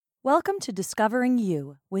Welcome to Discovering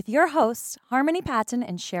You with your hosts, Harmony Patton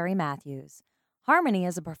and Sherry Matthews. Harmony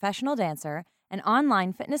is a professional dancer, an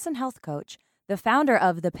online fitness and health coach, the founder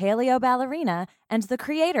of the Paleo Ballerina, and the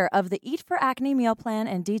creator of the Eat for Acne meal plan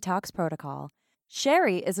and detox protocol.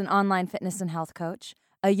 Sherry is an online fitness and health coach,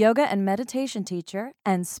 a yoga and meditation teacher,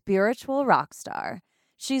 and spiritual rock star.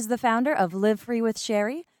 She's the founder of Live Free with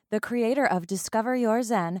Sherry, the creator of Discover Your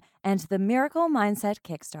Zen, and the Miracle Mindset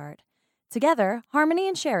Kickstart. Together, Harmony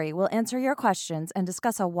and Sherry will answer your questions and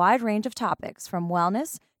discuss a wide range of topics from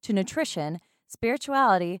wellness to nutrition,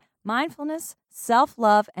 spirituality, mindfulness,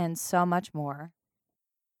 self-love, and so much more.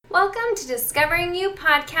 Welcome to Discovering You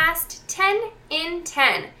Podcast 10 in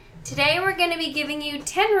 10. Today we're going to be giving you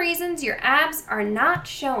 10 reasons your abs are not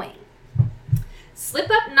showing. Slip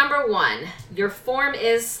up number 1, your form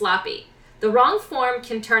is sloppy. The wrong form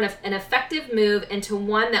can turn an effective move into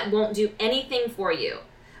one that won't do anything for you.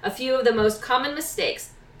 A few of the most common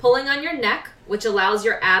mistakes: pulling on your neck, which allows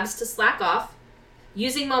your abs to slack off;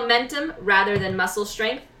 using momentum rather than muscle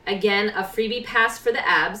strength, again a freebie pass for the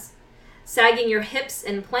abs; sagging your hips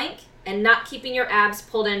in plank, and not keeping your abs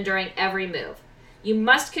pulled in during every move. You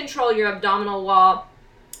must control your abdominal wall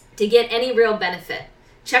to get any real benefit.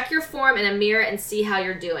 Check your form in a mirror and see how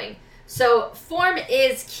you're doing. So form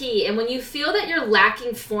is key, and when you feel that you're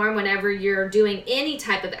lacking form whenever you're doing any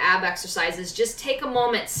type of ab exercises, just take a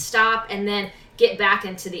moment, stop, and then get back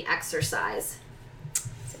into the exercise.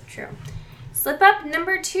 So true. Slip up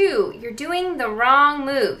number 2, you're doing the wrong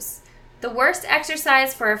moves. The worst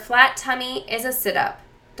exercise for a flat tummy is a sit-up.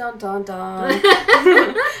 Dun dun dun.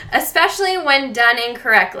 Especially when done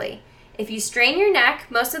incorrectly. If you strain your neck,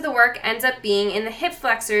 most of the work ends up being in the hip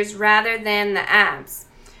flexors rather than the abs.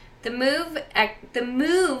 The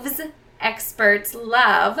moves experts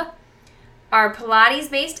love are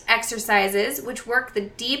Pilates-based exercises, which work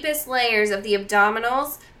the deepest layers of the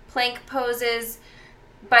abdominals, plank poses,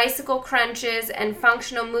 bicycle crunches, and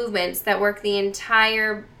functional movements that work the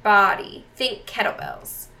entire body. Think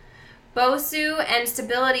kettlebells. Bosu and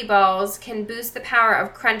stability balls can boost the power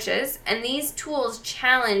of crunches, and these tools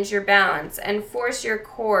challenge your balance and force your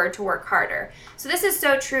core to work harder. So this is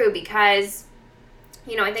so true because,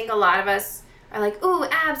 I think a lot of us are like, ooh,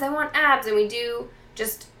 abs, I want abs, and we do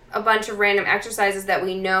just a bunch of random exercises that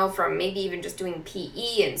we know from maybe even just doing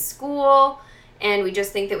PE in school, and we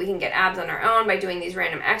just think that we can get abs on our own by doing these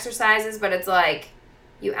random exercises, but it's like,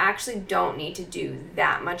 you actually don't need to do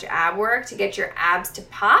that much ab work to get your abs to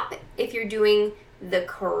pop if you're doing the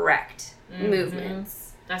correct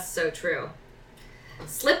movements. That's so true.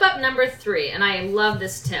 Slip up number 3, and I love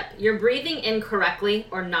this tip. You're breathing incorrectly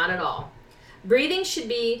or not at all. Breathing should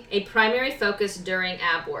be a primary focus during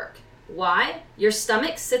ab work. Why? Your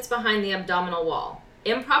stomach sits behind the abdominal wall.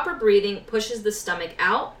 Improper breathing pushes the stomach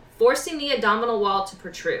out, forcing the abdominal wall to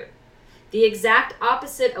protrude. The exact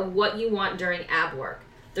opposite of what you want during ab work.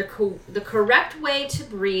 The correct way to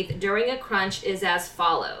breathe during a crunch is as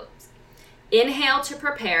follows. Inhale to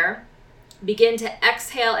prepare. Begin to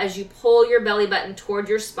exhale as you pull your belly button toward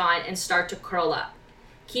your spine and start to curl up,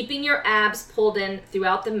 keeping your abs pulled in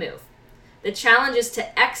throughout the move. The challenge is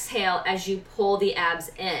to exhale as you pull the abs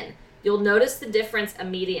in. You'll notice the difference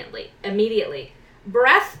immediately.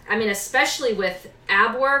 Breath, especially with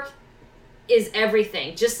ab work, is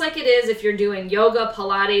everything. Just like it is if you're doing yoga,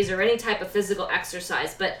 Pilates, or any type of physical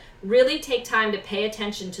exercise. But really take time to pay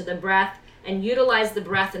attention to the breath and utilize the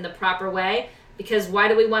breath in the proper way, because why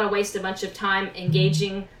do we want to waste a bunch of time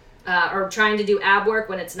engaging or trying to do ab work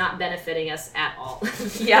when it's not benefiting us at all?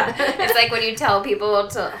 Yeah. It's like when you tell people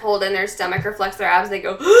to hold in their stomach or flex their abs, they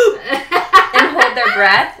go and hold their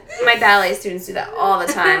breath. My ballet students do that all the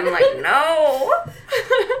time. I'm like, no.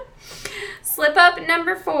 Slip up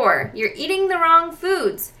number 4, you're eating the wrong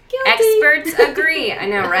foods. Guilty. Experts agree. I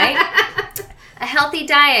know, right? A healthy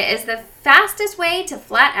diet is the fastest way to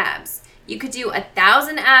flat abs. You could do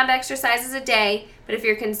 1,000 ab exercises a day, but if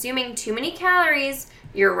you're consuming too many calories,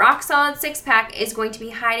 your rock-solid six-pack is going to be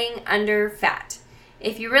hiding under fat.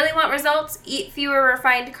 If you really want results, eat fewer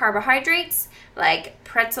refined carbohydrates like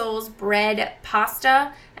pretzels, bread,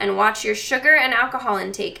 pasta, and watch your sugar and alcohol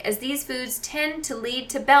intake, as these foods tend to lead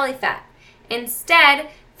to belly fat. Instead,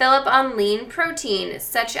 fill up on lean protein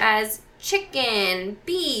such as chicken,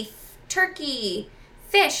 beef, turkey,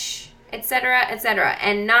 fish, etc.,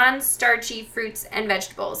 and non-starchy fruits and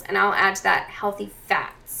vegetables. And I'll add to that healthy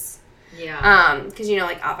fats. Yeah. Because,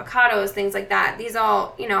 like avocados, things like that, these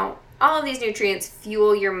all of these nutrients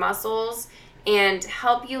fuel your muscles and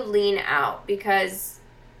help you lean out, because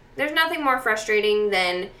there's nothing more frustrating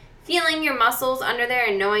than feeling your muscles under there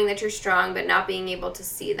and knowing that you're strong, but not being able to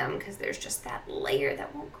see them because there's just that layer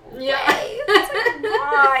that won't go away. Yeah. It's like,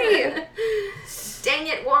 why? Dang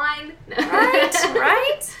it, wine.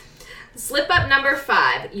 Right? Slip up number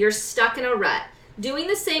 5. You're stuck in a rut. Doing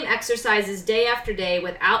the same exercises day after day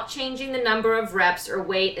without changing the number of reps or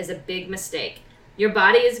weight is a big mistake. Your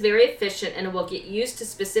body is very efficient and it will get used to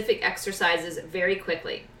specific exercises very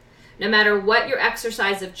quickly. No matter what your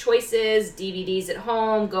exercise of choice is, DVDs at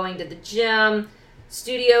home, going to the gym,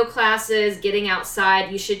 studio classes, getting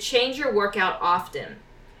outside, you should change your workout often.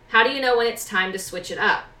 How do you know when it's time to switch it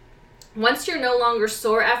up? Once you're no longer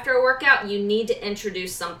sore after a workout, you need to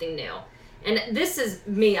introduce something new. And this is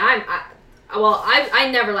me. I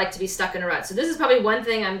never like to be stuck in a rut. So this is probably one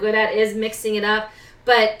thing I'm good at is mixing it up.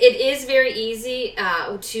 But it is very easy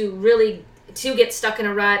to get stuck in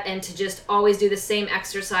a rut and to just always do the same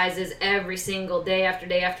exercises every single day after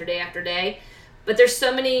day after day after day. But there's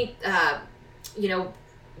so many, Harmony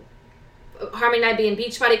and I being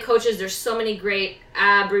Beachbody coaches, there's so many great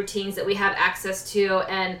ab routines that we have access to,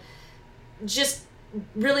 and just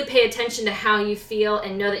really pay attention to how you feel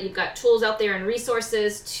and know that you've got tools out there and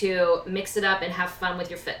resources to mix it up and have fun with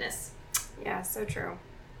your fitness. Yeah, so true.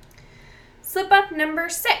 Slip up number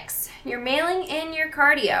 6. You're mailing in your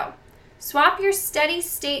cardio. Swap your steady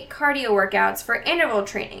state cardio workouts for interval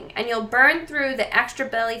training and you'll burn through the extra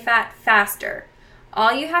belly fat faster.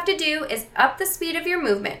 All you have to do is up the speed of your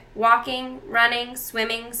movement, walking, running,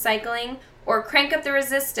 swimming, cycling, or crank up the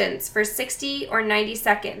resistance for 60 or 90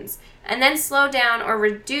 seconds, and then slow down or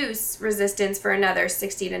reduce resistance for another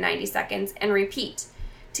 60 to 90 seconds and repeat.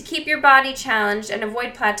 To keep your body challenged and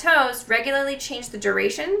avoid plateaus, regularly change the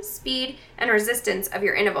duration, speed, and resistance of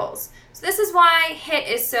your intervals. So this is why HIIT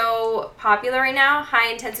is so popular right now, high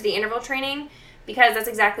intensity interval training, because that's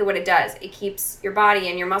exactly what it does. It keeps your body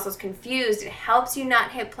and your muscles confused. It helps you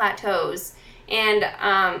not hit plateaus. And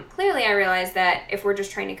clearly I realize that if we're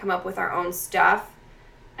just trying to come up with our own stuff,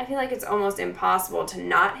 I feel like it's almost impossible to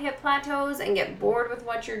not hit plateaus and get bored with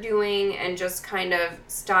what you're doing and just kind of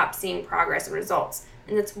stop seeing progress and results.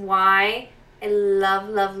 And that's why I love,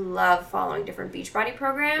 love, love following different Beachbody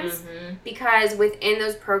programs, because within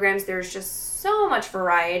those programs there's just so much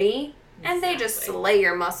variety and they just slay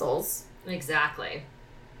your muscles. Exactly.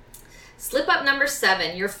 Slip up number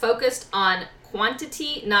 7. You're focused on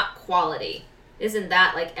quantity, not quality. Isn't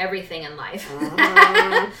that like everything in life?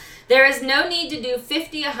 There is no need to do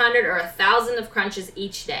 50, 100, or 1,000 of crunches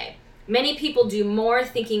each day. Many people do more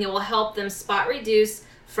thinking it will help them spot reduce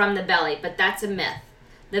from the belly, but that's a myth.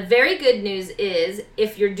 The very good news is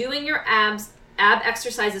if you're doing your ab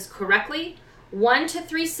exercises correctly, 1 to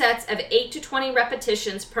 3 sets of 8 to 20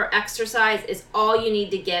 repetitions per exercise is all you need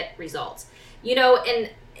to get results. And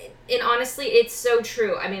honestly, it's so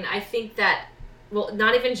true. I mean, I think that, well,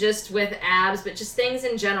 not even just with abs, but just things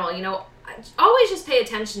in general, always just pay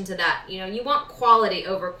attention to that. You want quality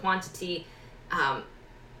over quantity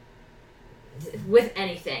with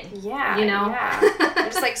anything. Yeah. Yeah.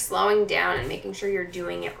 Just like slowing down and making sure you're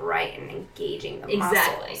doing it right and engaging the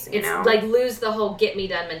muscles. It's like lose the whole get me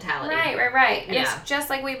done mentality. Right. And it's just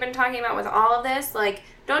like we've been talking about with all of this, like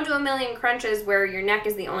don't do a million crunches where your neck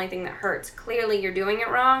is the only thing that hurts. Clearly you're doing it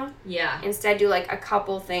wrong. Yeah. Instead do like a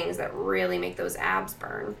couple things that really make those abs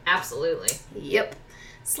burn. Absolutely. Yep.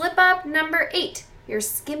 Slip up number 8. You're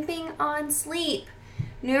skimping on sleep.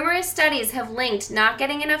 Numerous studies have linked not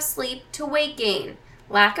getting enough sleep to weight gain.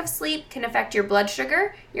 Lack of sleep can affect your blood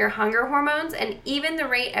sugar, your hunger hormones, and even the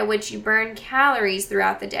rate at which you burn calories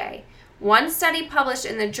throughout the day. One study published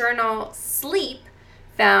in the journal Sleep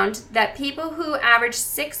found that people who averaged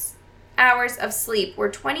 6 hours of sleep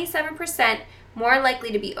were 27% more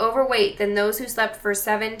likely to be overweight than those who slept for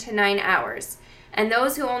 7 to 9 hours. And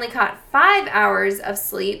those who only caught 5 hours of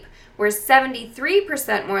sleep were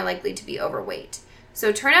 73% more likely to be overweight.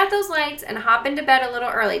 So turn out those lights and hop into bed a little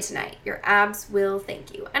early tonight. Your abs will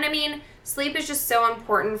thank you. And I mean, sleep is just so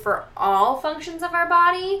important for all functions of our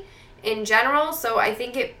body in general. So I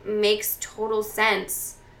think it makes total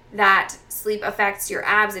sense that sleep affects your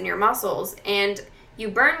abs and your muscles. And you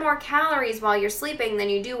burn more calories while you're sleeping than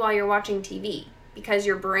you do while you're watching TV because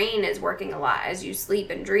your brain is working a lot as you sleep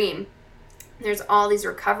and dream. There's all these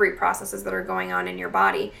recovery processes that are going on in your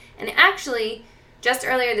body. And actually, just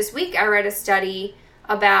earlier this week, I read a study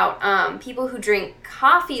about people who drink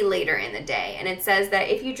coffee later in the day. And it says that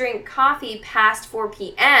if you drink coffee past 4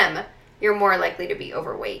 p.m., you're more likely to be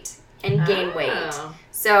overweight and gain weight.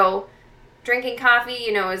 So drinking coffee,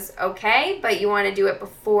 is okay, but you want to do it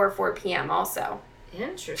before 4 p.m. also.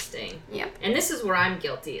 Interesting. Yep. And this is where I'm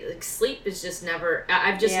guilty. Like, sleep is just never,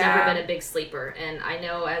 I've just never been a big sleeper. And I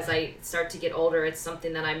know as I start to get older, it's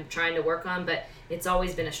something that I'm trying to work on, but it's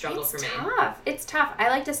always been a struggle for me. It's tough. I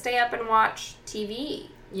like to stay up and watch TV.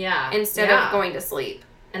 Yeah. Instead of going to sleep.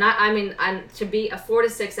 And I mean, to be 4 to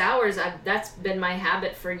 6 hours, that's been my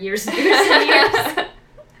habit for years and years and years.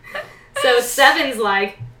 So 7's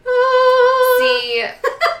like,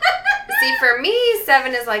 See, for me,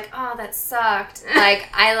 7 is like, oh, that sucked. Like,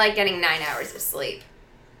 I like getting 9 hours of sleep.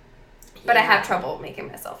 But I have trouble making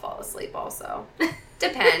myself fall asleep also.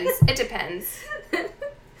 Depends. It depends.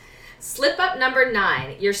 Slip up number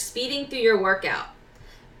 9. You're speeding through your workout.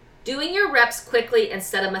 Doing your reps quickly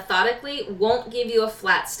instead of methodically won't give you a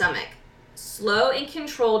flat stomach. Slow and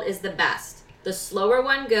controlled is the best. The slower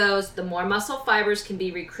one goes, the more muscle fibers can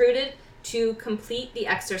be recruited to complete the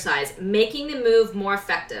exercise, making the move more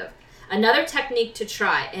effective. Another technique to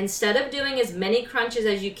try, instead of doing as many crunches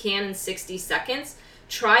as you can in 60 seconds,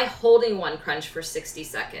 try holding one crunch for 60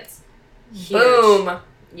 seconds. Huge. Boom.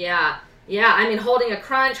 Yeah. I mean, holding a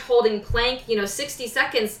crunch, holding plank, 60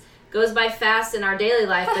 seconds goes by fast in our daily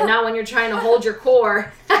life, but not when you're trying to hold your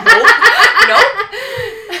core. Nope.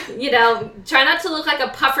 Try not to look like a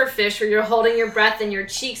puffer fish where you're holding your breath and your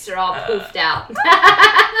cheeks are all poofed out.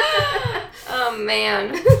 Oh,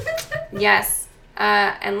 man. Yes.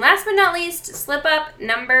 And last but not least, slip up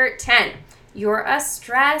number 10. You're a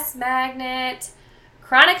stress magnet.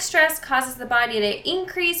 Chronic stress causes the body to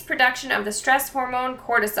increase production of the stress hormone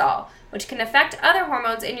cortisol, which can affect other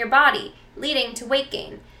hormones in your body, leading to weight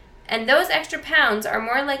gain. And those extra pounds are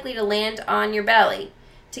more likely to land on your belly.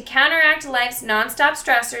 To counteract life's nonstop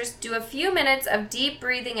stressors, do a few minutes of deep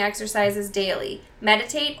breathing exercises daily.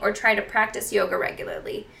 Meditate or try to practice yoga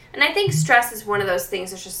regularly. And I think stress is one of those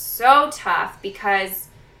things that's just so tough because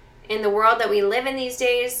in the world that we live in these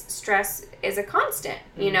days, stress is a constant.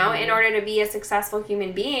 In order to be a successful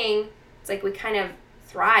human being, it's like we kind of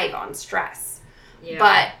thrive on stress. Yeah.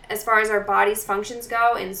 But as far as our body's functions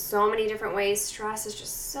go, in so many different ways, stress is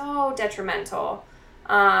just so detrimental.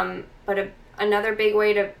 But another big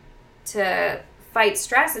way to fight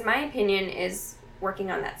stress, in my opinion, is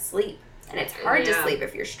working on that sleep. And it's hard to sleep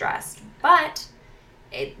if you're stressed. But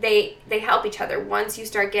they help each other. Once you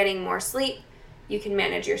start getting more sleep, you can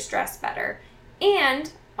manage your stress better.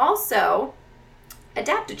 And also,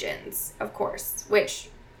 adaptogens, of course, which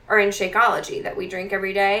are in Shakeology that we drink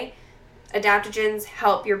every day. Adaptogens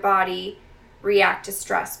help your body react to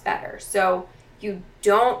stress better. So you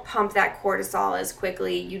don't pump that cortisol as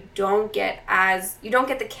quickly. You don't get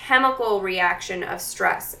the chemical reaction of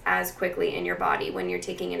stress as quickly in your body when you're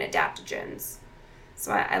taking in adaptogens.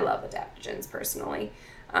 So I love adaptogens personally.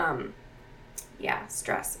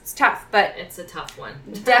 Stress. It's tough, but it's a tough one.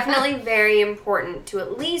 Definitely very important to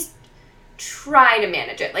at least try to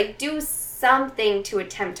manage it. Like, do something to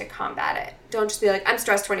attempt to combat it. Don't just be like, I'm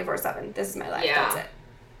stressed 24/7. This is my life. That's it.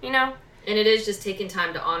 And it is just taking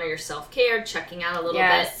time to honor your self-care, checking out a little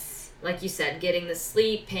bit. Like you said, getting the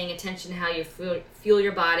sleep, paying attention to how you fuel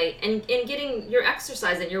your body, and getting your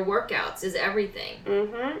exercise and your workouts is everything.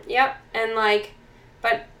 Mm-hmm. Yep. And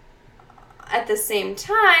but at the same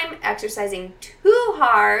time, exercising too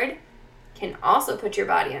hard can also put your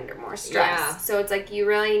body under more stress. Yeah. So it's like you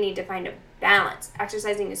really need to find a balance.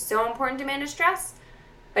 Exercising is so important to manage stress,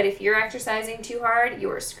 but if you're exercising too hard, you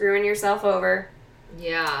are screwing yourself over.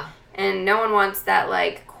 Yeah. And no one wants that,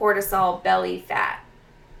 cortisol belly fat.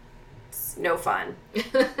 It's no fun.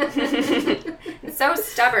 It's so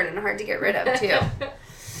stubborn and hard to get rid of, too.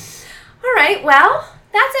 All right, well,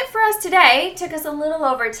 that's it for us today. It took us a little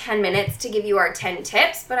over 10 minutes to give you our 10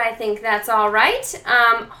 tips, but I think that's all right.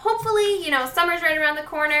 Hopefully, summer's right around the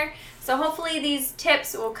corner, so hopefully these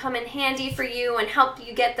tips will come in handy for you and help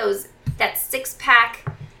you get that six-pack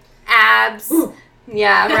abs. Ooh.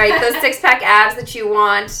 Yeah, right. Those six-pack abs that you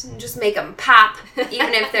want, just make them pop,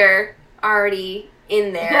 even if they're already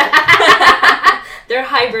in there. They're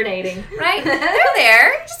hibernating. Right? They're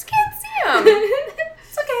there. You just can't see them.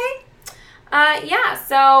 It's okay.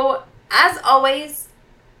 So as always,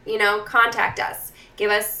 contact us.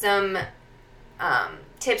 Give us some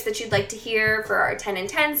tips that you'd like to hear for our 10 and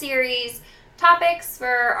 10 series, topics for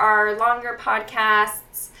our longer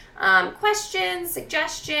podcasts, questions,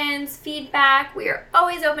 suggestions, feedback. We are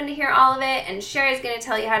always open to hear all of it, and Sherry's going to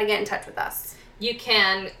tell you how to get in touch with us. You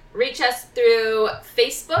can reach us through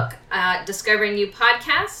Facebook, Discovering You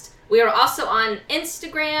Podcast. We are also on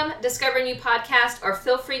Instagram, Discovering You Podcast, or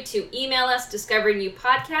feel free to email us,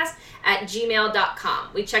 discoveringyouPodcast@gmail.com.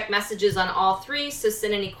 We check messages on all three, so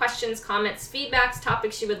send any questions, comments, feedbacks,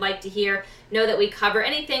 topics you would like to hear. Know that we cover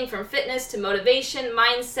anything from fitness to motivation,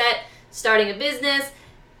 mindset, starting a business,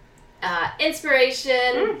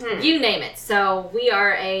 inspiration, you name it. So we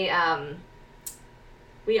are a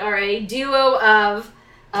duo of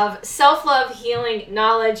self-love, healing,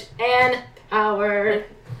 knowledge, and power.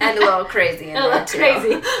 And a little crazy in there, too.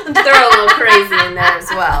 Crazy. Throw a little crazy in there as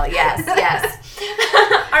well. Yes, yes.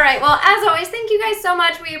 All right. Well, as always, thank you guys so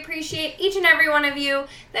much. We appreciate each and every one of you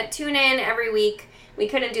that tune in every week. We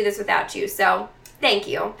couldn't do this without you, so thank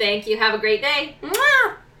you. Thank you. Have a great day.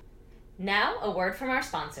 Mwah! Now, a word from our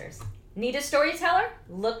sponsors. Need a storyteller?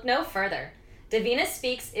 Look no further. Davina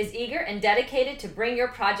Speaks is eager and dedicated to bring your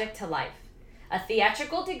project to life. A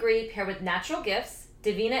theatrical degree paired with natural gifts,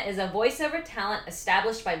 Davina is a voiceover talent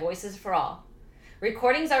established by Voices for All.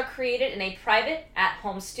 Recordings are created in a private,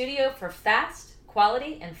 at-home studio for fast,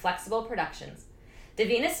 quality, and flexible productions.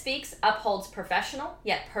 Davina Speaks upholds professional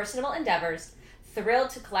yet personal endeavors, thrilled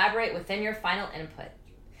to collaborate within your final input.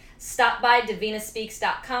 Stop by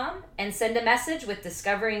davinaspeaks.com and send a message with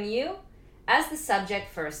Discovering You as the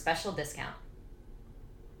subject for a special discount.